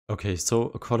Okay, so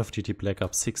Call of Duty Black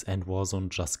Ops 6 and Warzone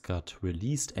just got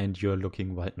released, and you're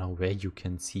looking right now where you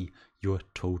can see your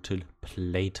total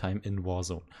playtime in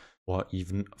Warzone, or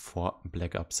even for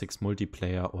Black Ops 6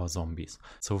 multiplayer or zombies.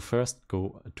 So first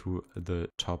go to the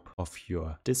top of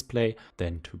your display,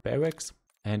 then to barracks.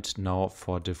 And now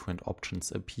for different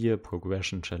options appear,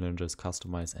 progression, challenges,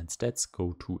 customize and stats,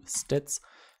 go to stats,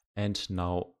 and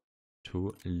now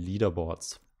to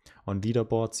leaderboards. On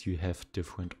leaderboards you have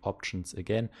different options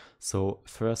again. So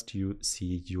first you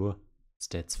see your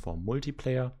stats for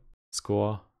multiplayer,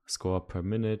 score per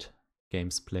minute,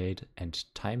 games played and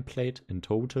time played in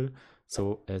total.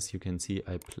 So as you can see,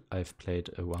 I've played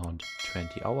around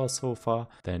 20 hours so far.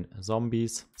 Then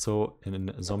zombies. So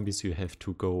in zombies you have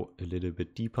to go a little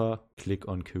bit deeper, click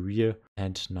on career,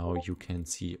 and now you can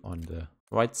see on the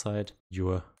right side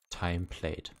your time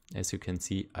played. As you can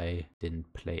see, I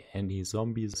didn't play any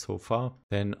zombies so far.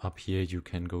 Then up here you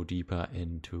can go deeper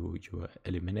into your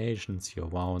eliminations, your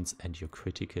rounds and your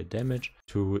critical damage.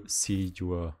 To see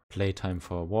your playtime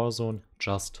for Warzone,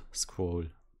 just scroll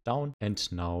down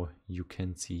and now you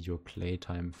can see your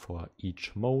playtime for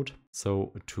each mode.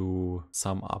 So to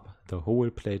sum up the whole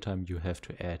playtime you have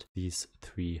to add these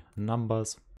three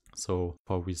numbers. So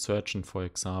for Resurgent, for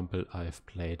example, I've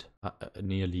played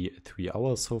nearly 3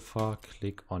 hours so far.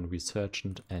 Click on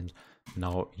Resurgent and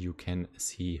now you can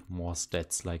see more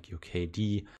stats like your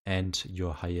KD and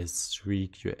your highest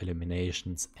streak, your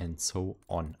eliminations and so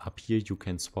on. Up here you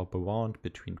can swap around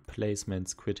between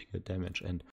placements, critical damage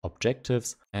and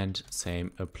objectives, and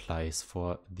same applies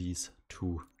for these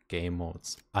two game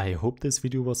modes. I hope this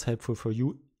video was helpful for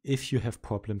you. If you have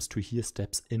problems to hear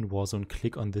steps in Warzone,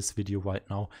 click on this video right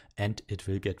now and it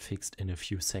will get fixed in a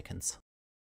few seconds.